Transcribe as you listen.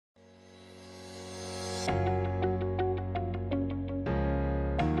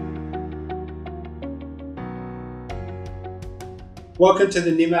Welcome to the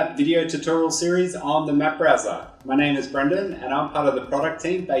Nearmap video tutorial series on the MapBrowser. My name is Brendan and I'm part of the product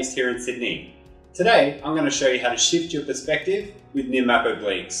team based here in Sydney. Today I'm going to show you how to shift your perspective with Nearmap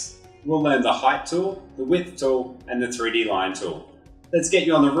Obliques. We'll learn the height tool, the width tool and the 3D line tool. Let's get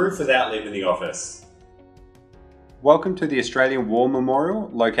you on the roof without leaving the office. Welcome to the Australian War Memorial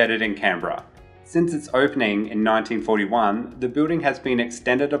located in Canberra. Since its opening in 1941, the building has been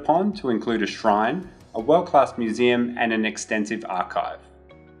extended upon to include a shrine, a world-class museum and an extensive archive.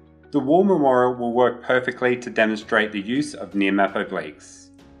 The War Memorial will work perfectly to demonstrate the use of Nearmap Obliques.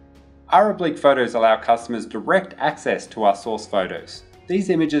 Our Oblique Photos allow customers direct access to our source photos. These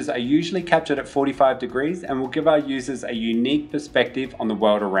images are usually captured at 45 degrees and will give our users a unique perspective on the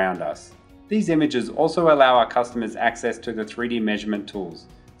world around us. These images also allow our customers access to the 3D measurement tools,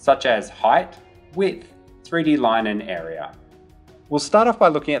 such as height, width, 3D line and area. We'll start off by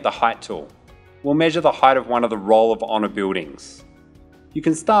looking at the height tool. We'll measure the height of one of the Roll of Honor buildings. You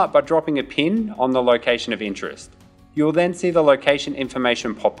can start by dropping a pin on the location of interest. You will then see the location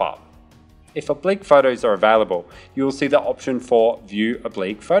information pop up. If oblique photos are available, you will see the option for View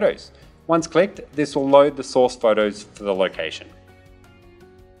Oblique Photos. Once clicked, this will load the source photos for the location.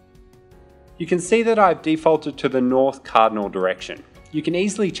 You can see that I've defaulted to the north cardinal direction. You can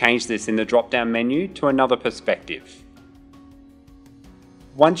easily change this in the drop-down menu to another perspective.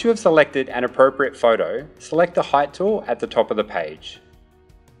 Once you have selected an appropriate photo, select the height tool at the top of the page.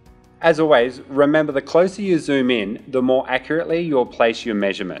 As always, remember the closer you zoom in, the more accurately you'll place your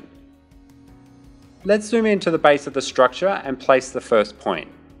measurement. Let's zoom into the base of the structure and place the first point.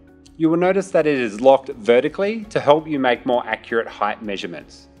 You will notice that it is locked vertically to help you make more accurate height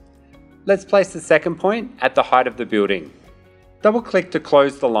measurements. Let's place the second point at the height of the building. Double click to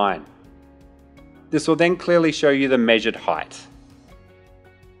close the line. This will then clearly show you the measured height.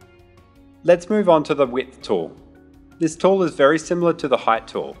 Let's move on to the width tool. This tool is very similar to the height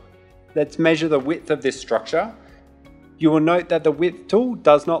tool. Let's measure the width of this structure. You will note that the width tool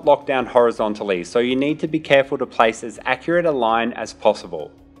does not lock down horizontally, so you need to be careful to place as accurate a line as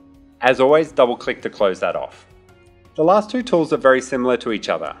possible. As always, double click to close that off. The last two tools are very similar to each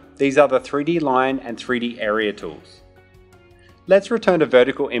other. These are the 3D line and 3D area tools. Let's return to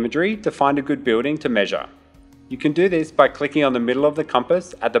vertical imagery to find a good building to measure. You can do this by clicking on the middle of the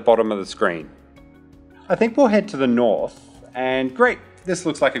compass at the bottom of the screen. I think we'll head to the north, and great, this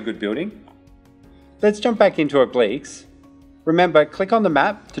looks like a good building. Let's jump back into Obliques. Remember, click on the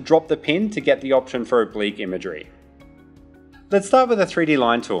map to drop the pin to get the option for oblique imagery. Let's start with the 3D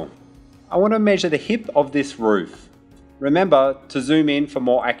line tool. I want to measure the hip of this roof. Remember to zoom in for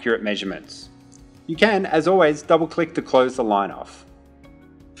more accurate measurements. You can, as always, double click to close the line off.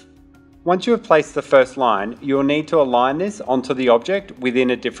 Once you have placed the first line, you will need to align this onto the object within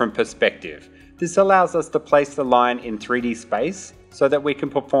a different perspective. This allows us to place the line in 3D space so that we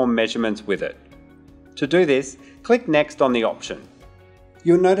can perform measurements with it. To do this, click Next on the option.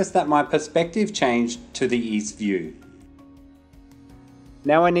 You'll notice that my perspective changed to the east view.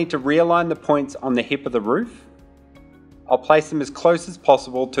 Now I need to realign the points on the hip of the roof. I'll place them as close as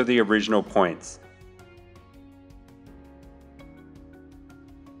possible to the original points.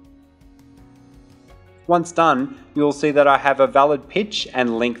 Once done, you'll see that I have a valid pitch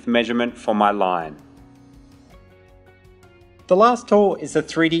and length measurement for my line. The last tool is the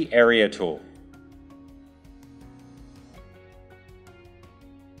 3D area tool.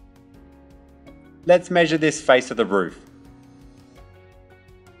 Let's measure this face of the roof.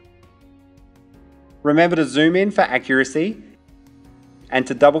 Remember to zoom in for accuracy and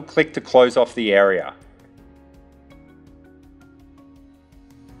to double click to close off the area.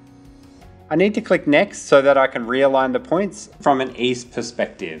 I need to click Next so that I can realign the points from an east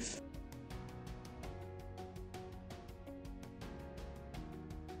perspective.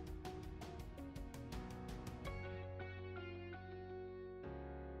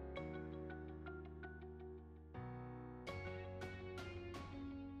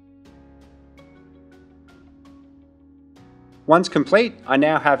 Once complete, I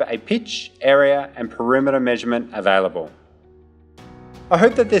now have a pitch, area and perimeter measurement available. I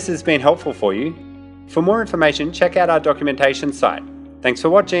hope that this has been helpful for you. For more information, check out our documentation site. Thanks for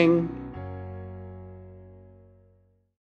watching.